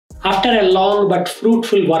After a long but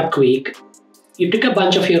fruitful work week, you took a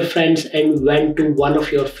bunch of your friends and went to one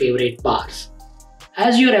of your favorite bars.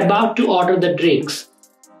 As you're about to order the drinks,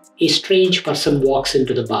 a strange person walks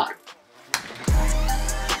into the bar.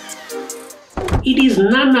 It is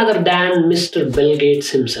none other than Mr. Bill Gates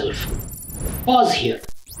himself. Pause here.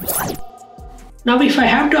 Now, if I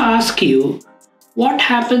have to ask you, what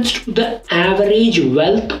happens to the average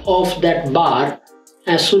wealth of that bar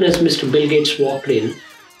as soon as Mr. Bill Gates walked in?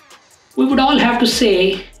 We would all have to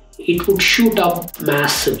say it would shoot up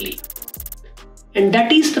massively. And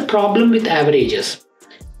that is the problem with averages.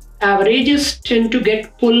 Averages tend to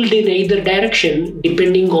get pulled in either direction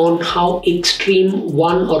depending on how extreme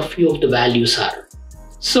one or few of the values are.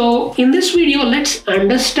 So in this video, let's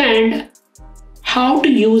understand how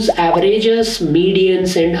to use averages,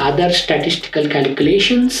 medians, and other statistical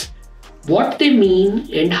calculations, what they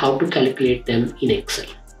mean, and how to calculate them in Excel.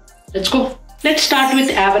 Let's go. Let's start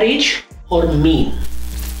with average or mean.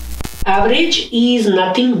 Average is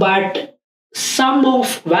nothing but sum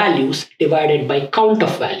of values divided by count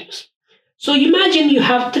of values. So imagine you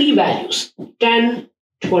have three values, 10,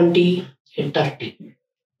 20, and 30.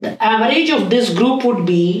 The average of this group would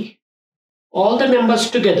be all the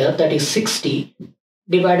numbers together, that is 60,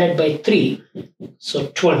 divided by 3, so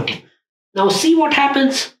 20. Now see what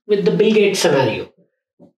happens with the Bill Gates scenario.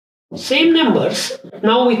 Same numbers,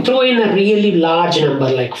 now we throw in a really large number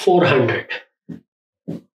like 400.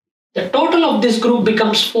 The total of this group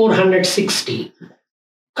becomes 460.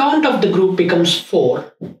 Count of the group becomes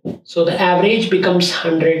 4, so the average becomes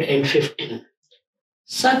 115.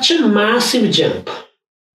 Such a massive jump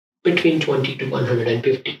between 20 to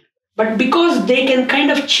 115. But because they can kind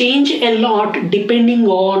of change a lot depending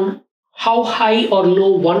on how high or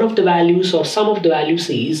low one of the values or some of the values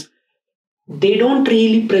is, they don't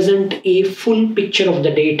really present a full picture of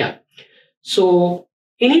the data. So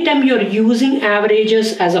anytime you're using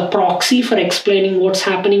averages as a proxy for explaining what's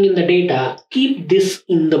happening in the data, keep this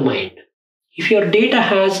in the mind. If your data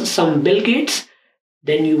has some Bill Gates,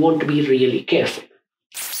 then you want to be really careful.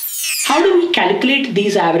 How do we calculate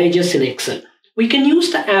these averages in Excel? We can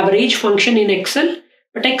use the average function in Excel,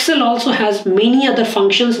 but Excel also has many other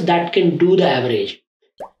functions that can do the average.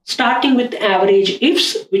 Starting with average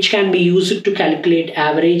ifs, which can be used to calculate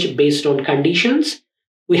average based on conditions.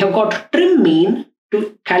 We have got trim mean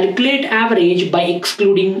to calculate average by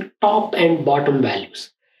excluding top and bottom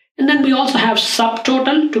values. And then we also have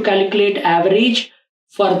subtotal to calculate average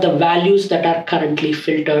for the values that are currently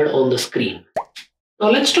filtered on the screen. Now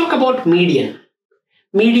let's talk about median.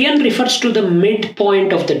 Median refers to the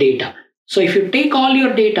midpoint of the data. So if you take all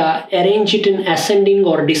your data, arrange it in ascending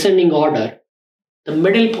or descending order, the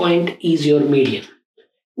middle point is your median.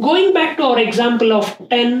 Going back to our example of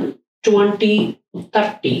 10, 20,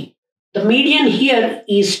 30, the median here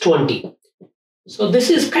is 20. So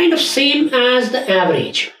this is kind of same as the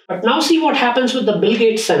average. But now see what happens with the Bill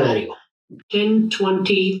Gates scenario. 10,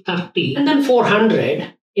 20, 30, and then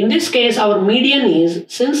 400. In this case, our median is,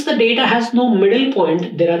 since the data has no middle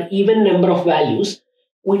point, there are even number of values.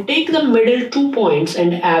 We take the middle 2 points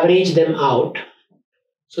and average them out.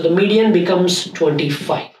 So the median becomes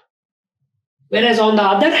 25. Whereas on the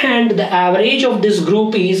other hand, the average of this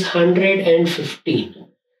group is 115.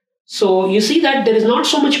 So you see that there is not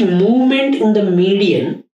so much movement in the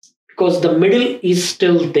median because the middle is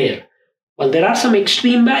still there. While there are some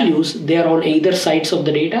extreme values, they are on either sides of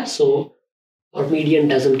the data. So our median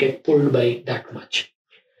doesn't get pulled by that much.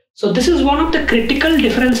 So this is one of the critical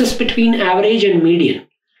differences between average and median.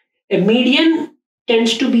 A median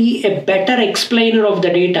tends to be a better explainer of the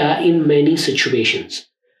data in many situations.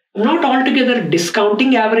 I'm not altogether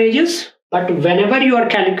discounting averages, but whenever you are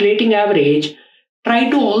calculating average, try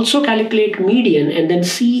to also calculate median and then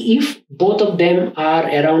see if both of them are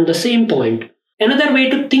around the same point. Another way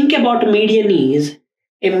to think about median is,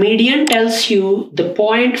 a median tells you the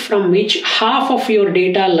point from which half of your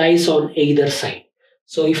data lies on either side.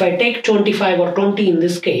 So if I take 25 or 20 in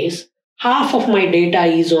this case, half of my data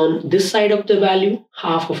is on this side of the value,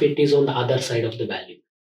 half of it is on the other side of the value.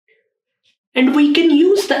 And we can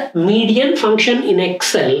use the median function in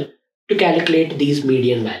Excel to calculate these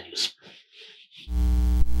median values.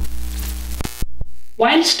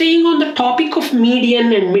 While staying on the topic of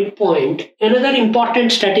median and midpoint, another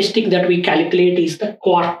important statistic that we calculate is the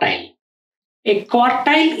quartile. A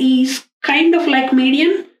quartile is kind of like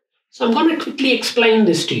median, so I'm going to quickly explain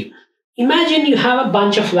this to you. Imagine you have a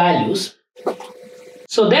bunch of values.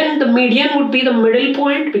 So then the median would be the middle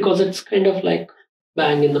point because it's kind of like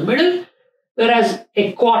bang in the middle. Whereas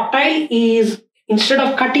a quartile is, instead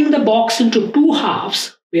of cutting the box into two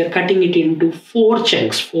halves, we are cutting it into 4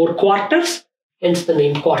 chunks, 4 quarters. hence the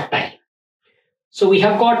name quartile. So we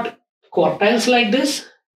have got quartiles like this.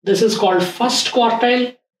 This is called first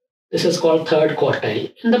quartile. This is called third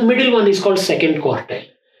quartile. And the middle one is called second quartile.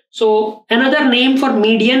 So another name for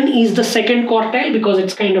median is the second quartile because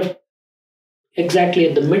it's kind of exactly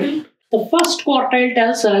at the middle. The first quartile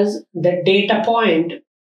tells us the data point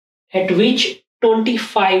at which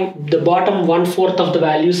 25, the bottom 1/4 of the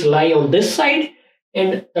values lie on this side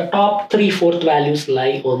and the top 3/4 values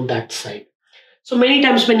lie on that side. So many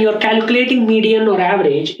times when you're calculating median or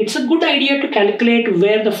average, it's a good idea to calculate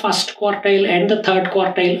where the first quartile and the third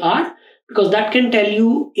quartile are, because that can tell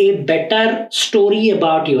you a better story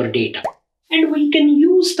about your data. And we can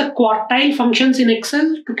use the quartile functions in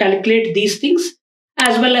Excel to calculate these things,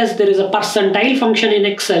 as well as there is a percentile function in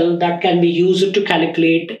Excel that can be used to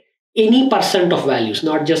calculate any percent of values,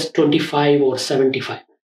 not just 25 or 75.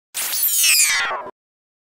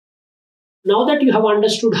 Now that you have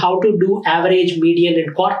understood how to do average, median,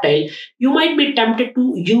 and quartile, you might be tempted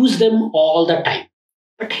to use them all the time.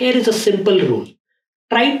 But here is a simple rule.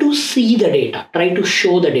 Try to see the data, try to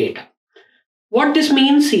show the data. What this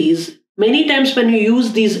means is, many times when you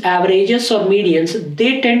use these averages or medians,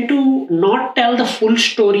 they tend to not tell the full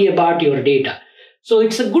story about your data. So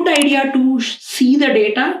it's a good idea to see the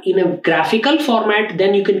data in a graphical format,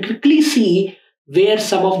 then you can quickly see where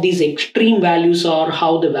some of these extreme values are,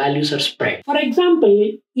 how the values are spread. For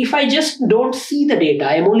example, if I just don't see the data,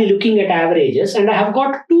 I'm only looking at averages and I have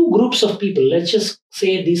got two groups of people. Let's just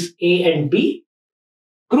say this A and B.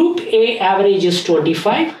 Group A average is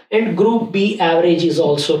 25 and group B average is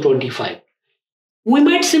also 25. We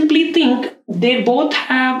might simply think they both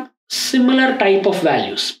have similar type of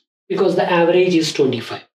values because the average is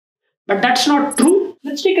 25. But that's not true.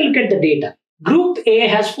 Let's take a look at the data. Group A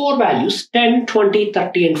has 4 values, 10, 20,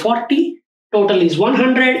 30 and 40. Total is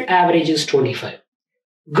 100, average is 25.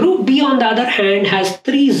 Group B on the other hand has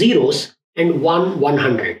 3 zeros and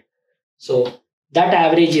 100. So that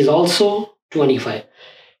average is also 25.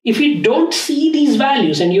 If you don't see these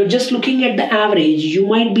values and you're just looking at the average, you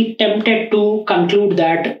might be tempted to conclude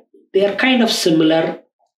that they are kind of similar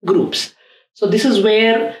groups. So this is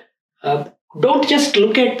where don't just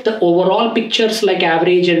look at the overall pictures like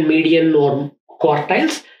average and median or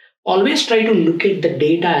quartiles. Always try to look at the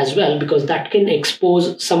data as well, because that can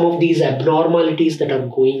expose some of these abnormalities that are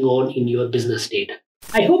going on in your business data.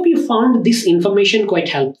 I hope you found this information quite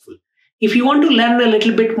helpful. If you want to learn a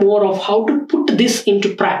little bit more of how to put this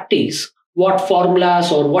into practice, what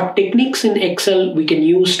formulas or what techniques in Excel we can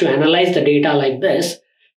use to analyze the data like this,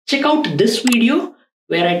 check out this video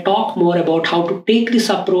where I talk more about how to take this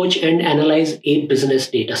approach and analyze a business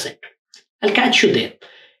data set. I'll catch you there.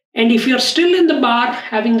 And if you're still in the bar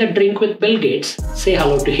having the drink with Bill Gates, say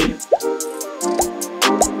hello to him.